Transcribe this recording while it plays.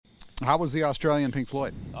How was the Australian Pink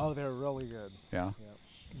Floyd? Oh, they're really good. Yeah.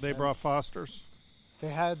 They brought Foster's. They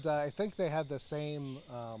had, I think they had the same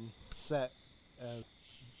set as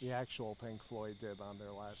the actual Pink Floyd did on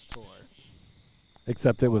their last tour.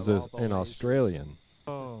 Except it was All the an lasers. Australian.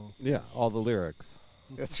 Oh. Yeah, all the lyrics.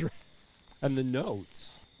 That's right. And the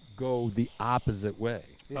notes go the opposite way.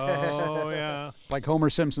 Oh, yeah. Like Homer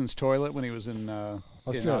Simpson's toilet when he was in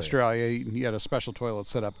Australia. He had a special toilet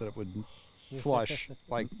set up that it would flush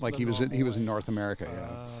like he was in North America.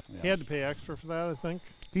 Yeah. He had to pay extra for that, I think.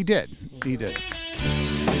 He did. He did.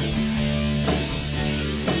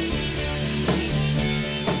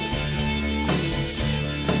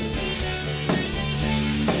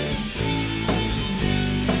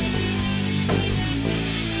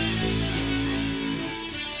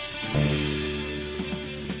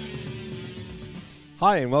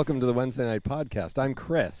 Hi, and welcome to the Wednesday Night Podcast. I'm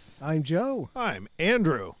Chris. I'm Joe. I'm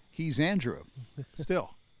Andrew. He's Andrew,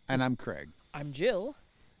 Still. and I'm Craig, I'm Jill.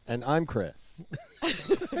 And I'm Chris.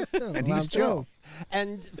 and he's Joe.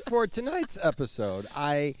 And for tonight's episode,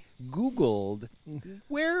 I Googled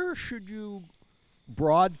where should you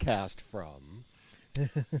broadcast from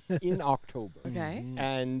in October. Okay.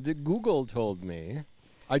 And Google told me,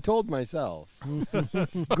 I told myself,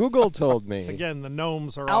 Google told me, Again, the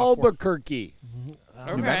gnomes are Albuquerque.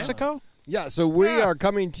 Okay. New Mexico? Yeah, so we are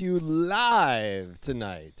coming to you live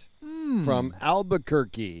tonight from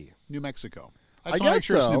Albuquerque. New Mexico. I I just want to make guess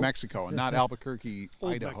sure it's so. New Mexico and not Albuquerque,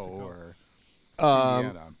 Old Idaho, Mexico. or Um,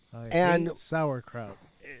 Indiana. And- hate sauerkraut.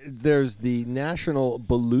 there's the National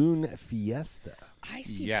Balloon Fiesta. I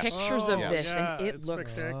see Yes. pictures Oh, of yes. this, yeah, and it it's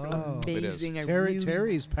looks spectacular. amazing. I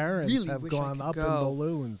Terry's parents really have wish I gone could up in go.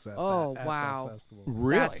 balloons at Oh, that wow. festival.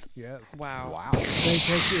 Really? That's- Yes. Wow. Wow. They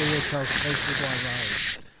take you with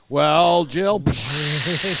those Well, Jill, We're on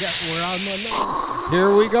the night.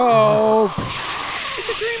 here we go. Did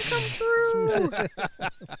the dream come true?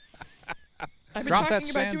 I've been Drop that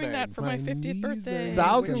talking about doing that sandbag. for my 50th birthday.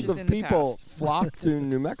 Thousands which is of in the people past. flock to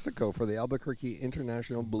New Mexico for the Albuquerque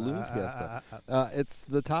International Balloon Fiesta. It's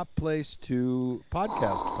the top place to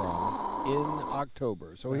podcast from in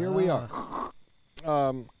October. So here we are.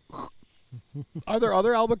 Are there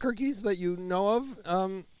other Albuquerques that you know of,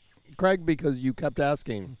 Craig? Because you kept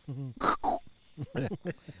asking.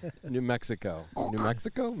 New Mexico. New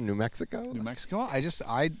Mexico? New Mexico? New Mexico.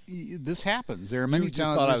 This happens. There are many You just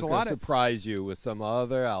towns. thought I There's was a going lot to of. surprise you with some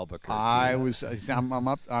other Albuquerque. I'm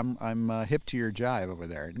hip to your jive over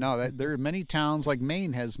there. No, there are many towns. Like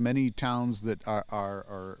Maine has many towns that are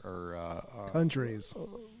Countries.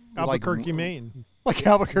 Albuquerque, Maine. like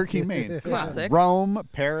Albuquerque, Maine. Classic. Rome,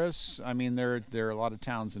 Paris. I mean, there are a lot of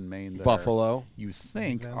towns in Maine that Buffalo. you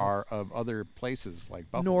think Venice. are of other places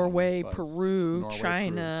like Buffalo, Norway, but Peru, Norway,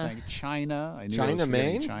 China, Peru. China. I knew China, I was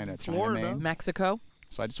forgetting Maine? China, Florida. Maine. Mexico.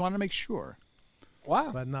 So I just wanted to make sure.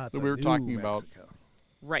 Wow. But not So the we were New talking about- Mexico.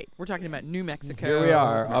 Right. We're talking about New Mexico. Here we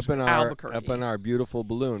are up in Albuquerque. our beautiful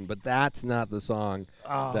balloon, but that's not the song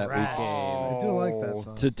Oh, that rats. we came I do like that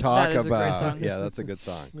song. to talk That is a great about. song. Yeah, that's a good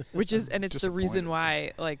song. Which is, and it's the reason Disappointed.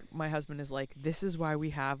 why, like, my husband is like, this is why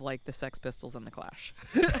we have, like, the Sex Pistols and the Clash.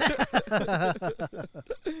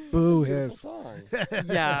 Boo Beautiful hiss. song.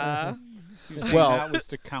 Yeah. Well- that was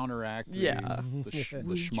to counteract Yeah.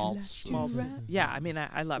 the schmaltz. Yeah, I mean,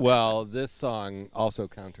 I love it. Well, this song also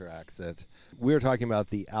counteracts it. We're talking about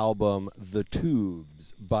the album The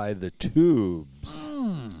Tubes by The Tubes.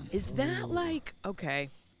 Is that like,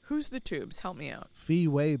 okay, who's the Tubes? Help me out. Fee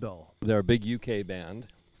Waybill. They're a big UK band.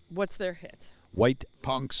 What's their hit? White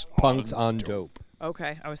Punks on Dope.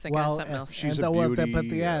 Okay, I was thinking of something else. She's and a the one beauty,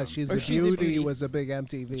 but she's Oh, a She's a beauty Beauty. was a big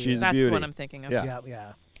MTV. She's a That's beauty. the one I'm thinking of. Yeah.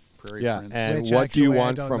 yeah. Prairie Yeah, Prince, and Which what do you actually I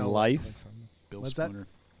want don't from know what life? makes them. Bill What's that? Spooner.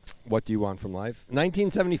 What do you want from life?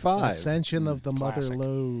 1975. Ascension of the Mother classic.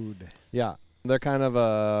 Lode. Yeah, they're kind of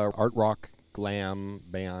a art rock glam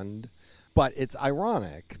band, but it's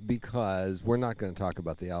ironic because we're not going to talk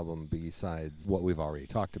about the album besides what we've already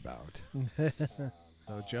talked about.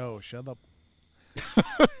 Oh, Joe, shut up.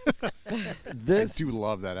 This I do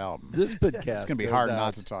love that album. this podcast It's going to be goes hard out,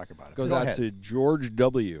 not to talk about it. goes Go out ahead. to George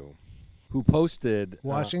W., who posted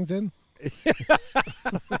Washington?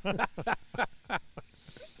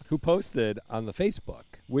 who posted on the Facebook,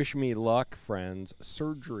 "Wish me luck, friends.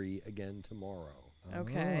 Surgery again tomorrow."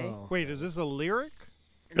 Okay. Oh. Wait, is this a lyric?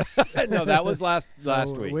 No, that was last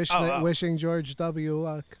So week. Wishing George W.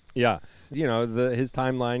 luck. Yeah. You know, his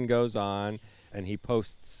timeline goes on, and he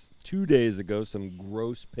posts 2 days ago some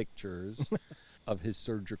gross pictures of his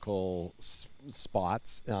surgical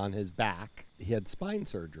spots on his back. He had spine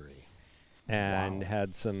surgery and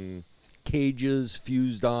had some cages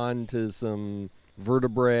fused on to some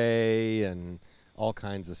vertebrae and all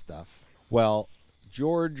kinds of stuff. Well,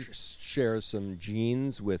 George shares some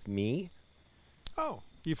genes with me. Oh,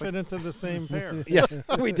 you fit into the same pair. Yeah,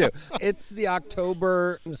 we do. It's the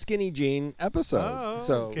October skinny jean episode. Oh,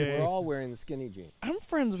 so okay. we're all wearing the skinny jean. I'm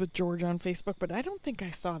friends with George on Facebook, but I don't think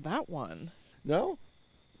I saw that one. No?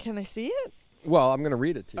 Can I see it? Well, I'm going to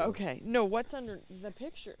read it to you. Okay. No, what's under the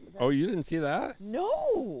picture? Oh, you didn't see that?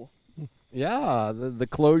 No. Yeah, the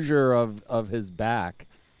closure of his back.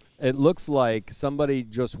 It looks like somebody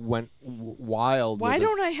just went wild. Why with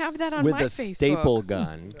don't I have that on with my a Facebook? staple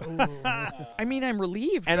gun? I mean, I'm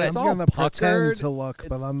relieved. And but it's I'm all gonna pretend puckered. to look,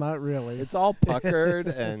 but I'm not really. It's all puckered,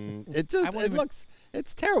 and it won't even- looks.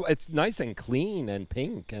 It's terrible. It's nice and clean and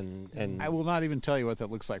pink and I will not even tell you what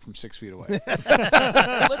that looks like from 6 feet away.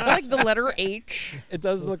 it looks like the letter H. it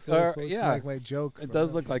does look. Looks Yeah, like my joke. it from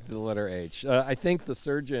does that. look like the letter H. I think the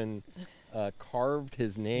surgeon carved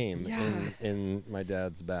his name Yeah. in my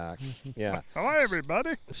dad's back. Yeah. Hi,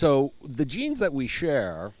 everybody. So the genes that we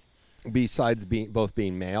share, besides both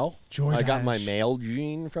being male, I got my Jordache. male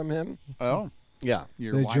gene from him. Oh, Yeah.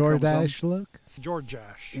 your The Y chromosome? Jordache look. George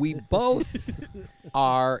Ash. We both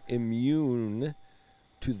are immune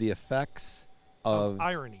to the effects of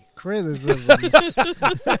Irony. Criticism.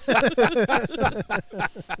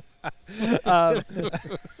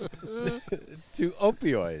 to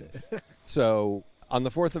opioids. So on the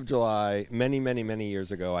 4th of July, many, many, many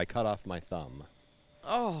years ago, I cut off my thumb.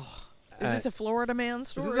 Oh. Is this a Florida man Is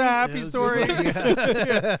story? this a happy story?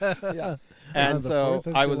 Yeah. And the so 4th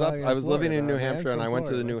of I was up. July in I was living in Florida. New I'm Hampshire, and I from went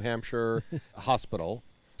to the Florida. New Hampshire hospital,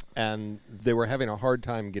 and they were having a hard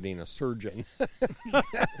time getting a surgeon.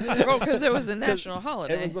 Oh, because it was a national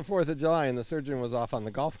holiday. It was the 4th of July, and the surgeon was off on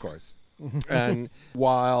the golf course. And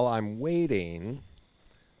while I'm waiting,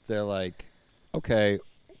 they're like, "Okay,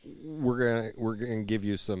 we're gonna give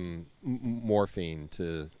you some morphine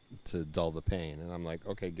to dull the pain." And I'm like,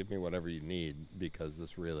 "Okay, give me whatever you need because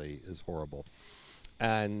this really is horrible."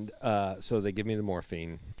 And so they give me the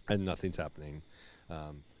morphine, and nothing's happening.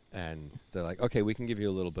 And they're like, "Okay, we can give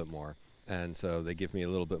you a little bit more." And so they give me a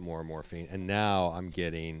little bit more morphine, and now I'm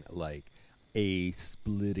getting like a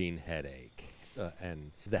splitting headache,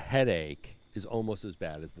 and the headache is almost as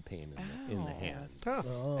bad as the pain in the Ow. hand.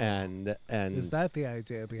 Oh. And Is that the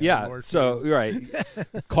idea behind yeah, morphine? so right,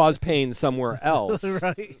 cause pain somewhere else,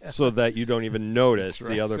 Right. so that you don't even notice That's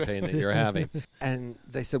the right. other pain that you're having. And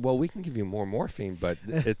they said, "Well, we can give you more morphine, but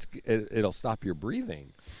it'll stop your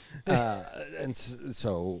breathing."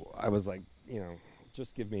 So I was like,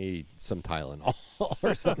 just give me some Tylenol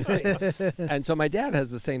or something. And so my dad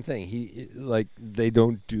has the same thing. They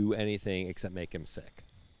don't do anything except make him sick.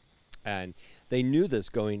 And they knew this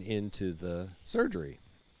going into the surgery.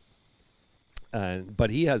 But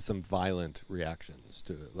he has some violent reactions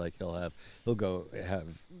to it. Like he'll go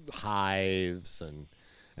have hives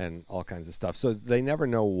and all kinds of stuff. So they never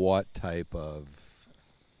know what type of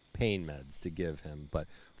pain meds to give him. But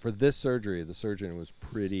for this surgery, the surgeon was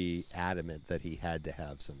pretty adamant that he had to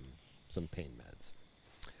have some pain meds.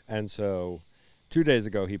 And so 2 days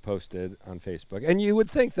ago, he posted on Facebook, and you would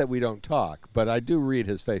think that we don't talk, but I do read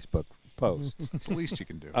his Facebook posts. It's the least you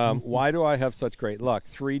can do. Why do I have such great luck?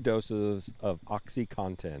 3 doses of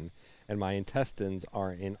OxyContin, and my intestines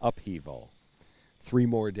are in upheaval. 3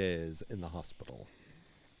 more days in the hospital.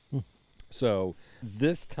 So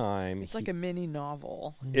this time... It's like a mini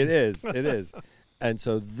novel. It is. It is. And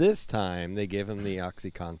so this time they gave him the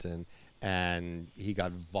OxyContin, and he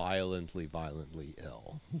got violently, violently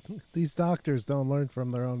ill. These doctors don't learn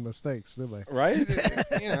from their own mistakes, do they? Right?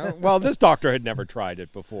 Well, this doctor had never tried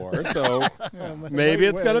it before, so maybe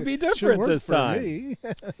it's going to be Should different work this for time. me.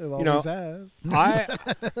 It You know, always has.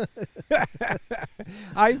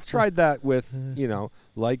 I've tried that with,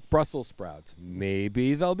 like Brussels sprouts.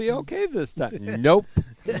 Maybe they'll be okay this time. Nope.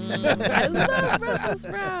 I love Brussels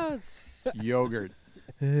sprouts. Yogurt.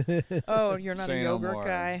 Oh, you're not Say a no yogurt more.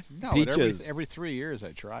 guy. No, but Peaches. every 3 years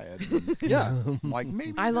I try it. Yeah. I'm like,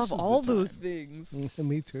 maybe I this love is the all time. those things.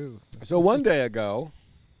 Me too. So one day ago,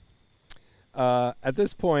 at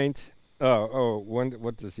this point,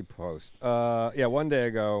 what does he post? One day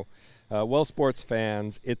ago, well, sports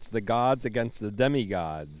fans, it's the gods against the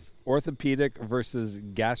demigods. Orthopedic versus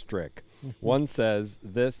gastric. One says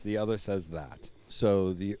this, the other says that.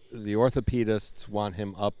 So the orthopedists want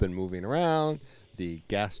him up and moving around. The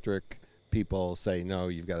gastric people say, no,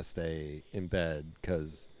 you've got to stay in bed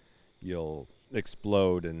because you'll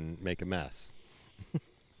explode and make a mess.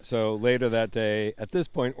 So later that day, at this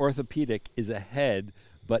point, orthopedic is ahead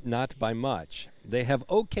but not by much. They have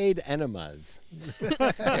okayed enemas.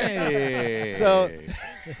 Hey. So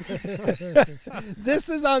this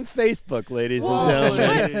is on Facebook, ladies and Whoa,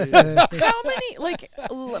 gentlemen. How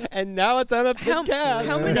many, And now it's on a How- podcast.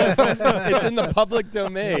 how many- It's in the public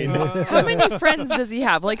domain. how many friends does he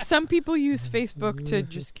have? Like, some people use Facebook to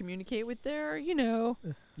just communicate with their,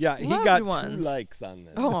 Yeah, he Loved got ones. 2 likes on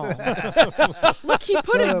this. Oh, look, he put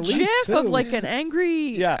So a at least gif of 2. like an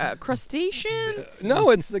angry Yeah. crustacean. No,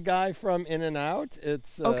 it's the guy from In and Out.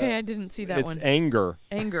 It's Okay, I didn't see that it's one. anger.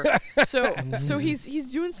 Anger. So he's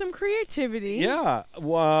doing some creativity. Yeah,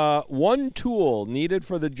 one tool needed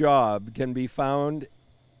for the job cannot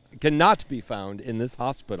be found in this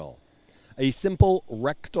hospital. A simple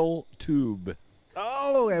rectal tube.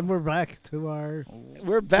 Oh, and we're back to our.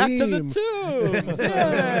 We're back to the Theme. tubes.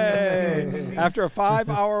 Yay! After a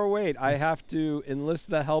 5-hour wait, I have to enlist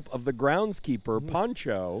the help of the groundskeeper,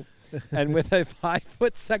 Poncho, and with a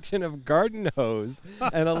 5-foot section of garden hose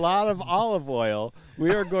and a lot of olive oil,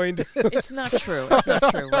 we are going to It's not true. It's not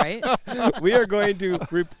true, right?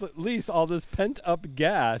 release all this pent-up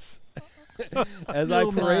gas as I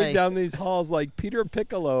Oh, parade my. down these halls like Peter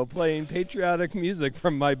Piccolo playing patriotic music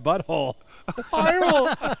from my butthole. I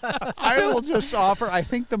will just offer. I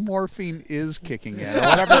think the morphine is kicking in, or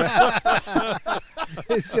whatever.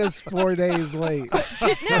 It's just 4 days late.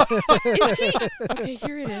 Is he? Okay,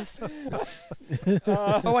 here it is.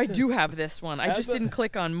 Oh, I do have this one. I As just a- didn't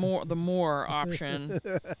click on the more option.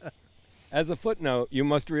 As a footnote, you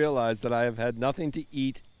must realize that I have had nothing to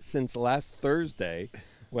eat since last Thursday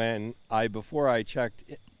when before I checked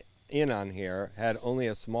in on here, had only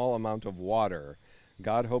a small amount of water.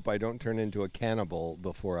 God hope I don't turn into a cannibal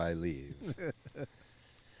before I leave.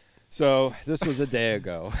 So this was a day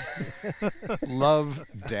ago. Love,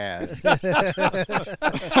 Dad.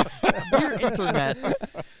 Dear internet.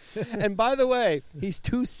 And by the way, he's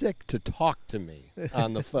too sick to talk to me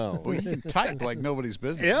on the Well, phone. you can type like nobody's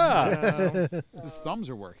business. Yeah. His thumbs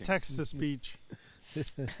are working. Text to speech.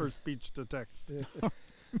 Or speech to text.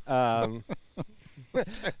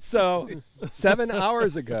 So 7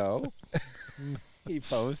 hours ago, he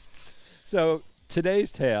posts. So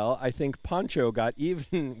today's tale, I think Poncho got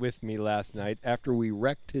even with me last night after we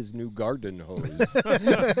wrecked his new garden hose.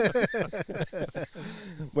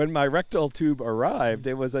 When my rectal tube arrived,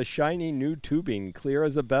 it was a shiny new tubing, clear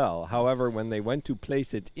as a bell. However, when they went to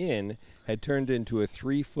place it in, had turned into a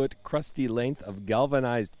 3-foot crusty length of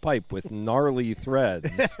galvanized pipe with gnarly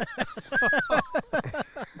threads.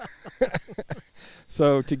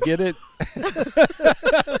 So to get it,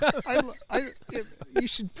 You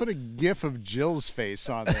should put a GIF of Jill's face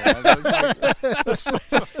on there.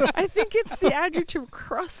 I think it's the adjective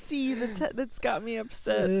crusty that's got me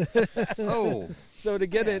upset. Oh, so to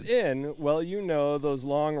get it in, well, you know those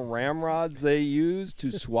long ramrods they use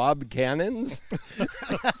to swab cannons?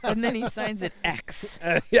 And then he signs it X.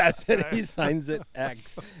 Yes, and he signs it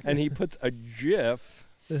X. And he puts a GIF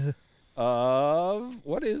of,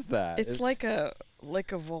 what is that? It's like a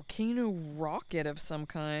volcano rocket of some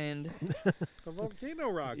kind. A volcano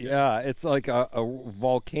rocket. Yeah, it's like a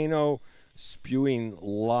volcano spewing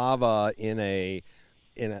lava in a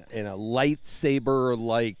lightsaber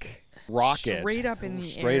like rocket Straight up in the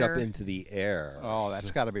straight air. up into the air. oh,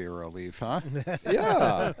 that's got to be a relief, huh?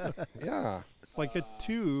 Yeah, yeah. Like a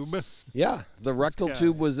tube. Yeah, the rectal guy.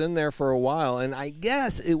 tube was in there for a while, and I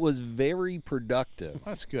guess it was very productive.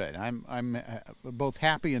 That's good. I'm both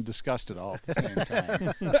happy and disgusted all at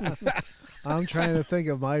the same time. I'm trying to think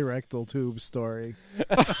of my rectal tube story.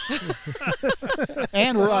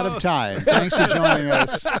 And we're out of time. Thanks for joining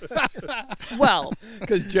us. Well,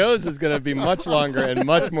 Because Joe's is going to be much longer and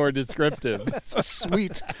much more descriptive.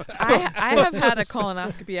 Sweet. I have had a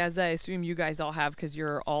colonoscopy, as I assume you guys all have, because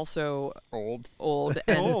you're also Old. old.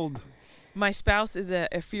 And Old. my spouse is a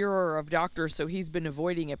fearer of doctors, so he's been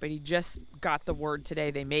avoiding it. But he just got the word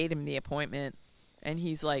today. They made him the appointment, and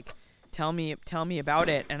he's like, "Tell me about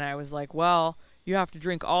it." And I was like, "Well, you have to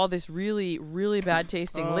drink all this really, really bad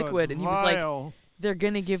tasting Oh, liquid." it's And he was like, vile. "They're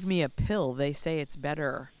gonna give me a pill. They say it's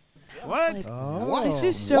better." What? Like, Oh. this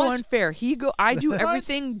is so What? unfair. I do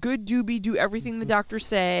everything good doobie, do everything the doctors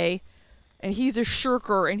say, and he's a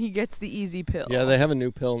shirker and he gets the easy pill. Yeah, they have a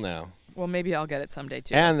new pill now, Well, maybe I'll get it someday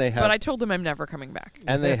too. and they have But I told him I'm never coming back.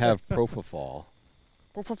 and they have propofol.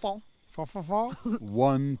 Fa-fa-fa?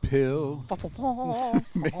 One pill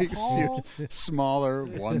makes you smaller.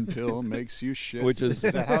 One pill makes you shit. Which is-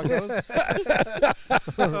 that how it goes?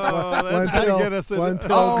 Oh, One that's how to pill, get us in. one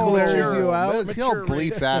pill clears sure. you out. He'll Mature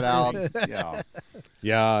bleep that out. Yeah.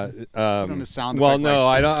 Yeah. on the sound Well, effect, no,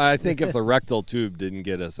 like- I don't. I think if the rectal tube didn't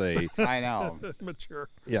get us a I know. Mature.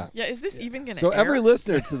 yeah. Yeah, is this even going to So air? every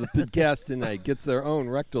listener to the podcast tonight gets their own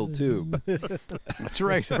rectal tube That's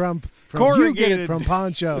right. From you get Corrugated. it from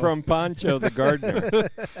Poncho. from Pancho the gardener.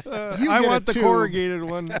 You I get want a the tube, corrugated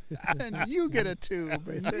one. and you get a tube,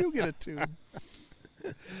 and you get a tube.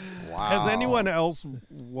 Wow. Has anyone else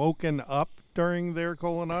woken up during their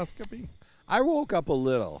colonoscopy? I woke up a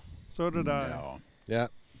little. So did I. No. Yeah.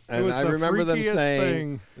 And was I the remember them freakiest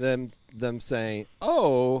saying thing. them saying,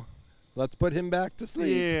 "Oh, let's put him back to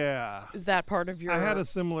sleep." Yeah. Is that part of your? I had a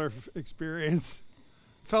similar experience.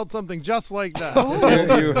 Felt something just like that.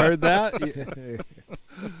 You heard that?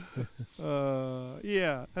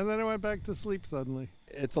 Yeah. And then I went back to sleep suddenly.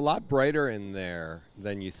 It's a lot brighter in there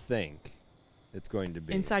than you think it's going to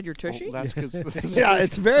be. inside your tushy. Well, that's because Yeah,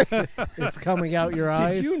 it's very. It's coming out your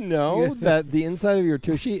eyes. Did you know that the inside of your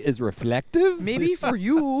tushy is reflective? Maybe for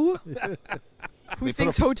you, who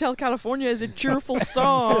thinks Hotel California is a cheerful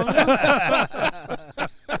song.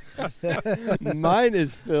 Mine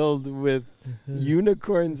is filled with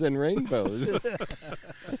unicorns and rainbows.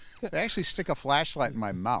 they actually stick a flashlight in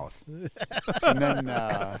my mouth, and then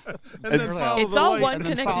And then It's- follow It's the all light. one and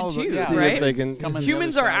then connected follow the- tube, yeah. See if right? they can. Come in the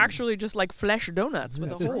Humans other are side. actually just like flesh donuts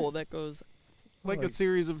with a hole that goes. Like a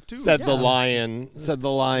series of tubes. Said the lion. Said the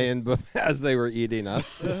lion as they were eating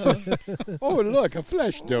us. Oh, look, a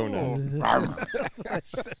flesh donut.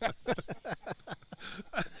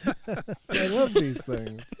 I love these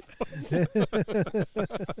things.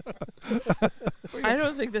 I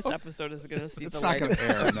don't think this episode is going to see it's the not light going of to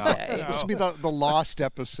air. No, day. this will be the lost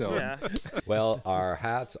episode. Yeah. Well, our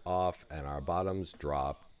hats off and our bottoms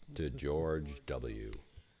drop to George W.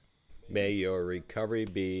 May your recovery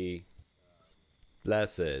be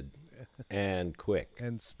blessed and quick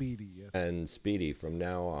And speedy. Yes. and speedy from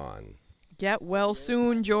now on. Get well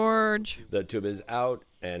soon, George. The tube is out,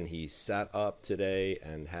 and he sat up today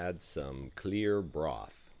and had some clear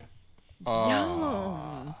broth,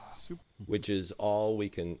 Yum. which is all we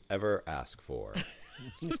can ever ask for.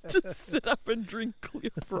 To sit up and drink clear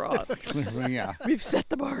broth. Yeah, We've set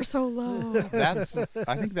the bar so low. that's.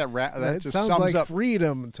 I think that that It just sounds sums like up.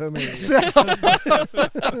 freedom to me.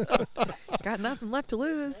 Got nothing left to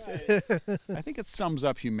lose. I think it sums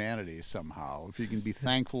up humanity somehow. If you can be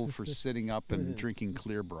thankful for sitting up and drinking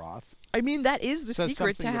clear broth. I mean, that is the Says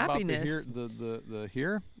secret to something about happiness.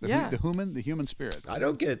 the human spirit. I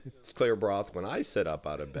don't get clear broth when I sit up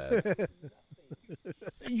out of bed.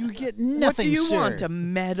 You get What nothing. do you sir. want? A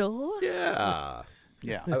medal? Yeah.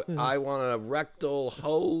 Yeah, I want a rectal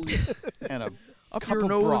hose and a Up cup your of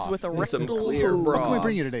nose broth. with a and some rectal clear hose. broth. What can we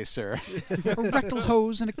bring you today, sir? A rectal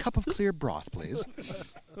hose and a cup of clear broth, please.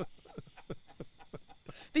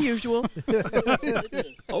 The usual.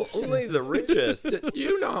 Oh, only the richest. Do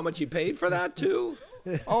you know how much he paid for that, too?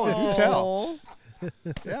 Oh, do tell. Oh.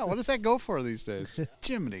 Yeah, what does that go for these days?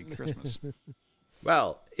 Jiminy Christmas.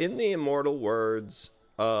 Well, in the immortal words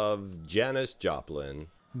of Janis Joplin,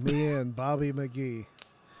 Me and Bobby McGee.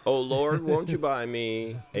 oh Lord, won't you buy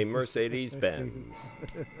me a Mercedes Benz?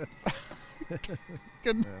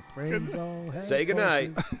 Good. Friends all have Say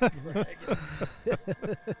goodnight. horses.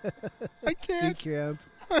 I You can't. can't.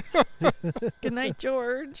 Good night,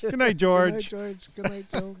 George. Good night, Good night, George. George. Good night,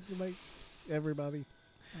 Joe. Good night, everybody.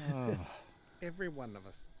 Every one of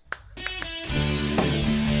us.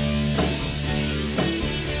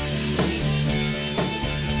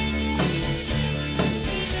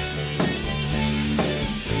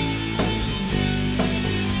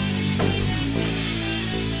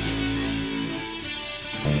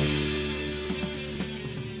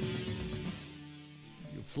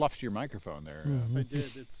 You fluffed your microphone there. I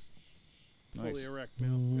did. It's fully Nice. erect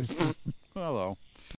now. Hello.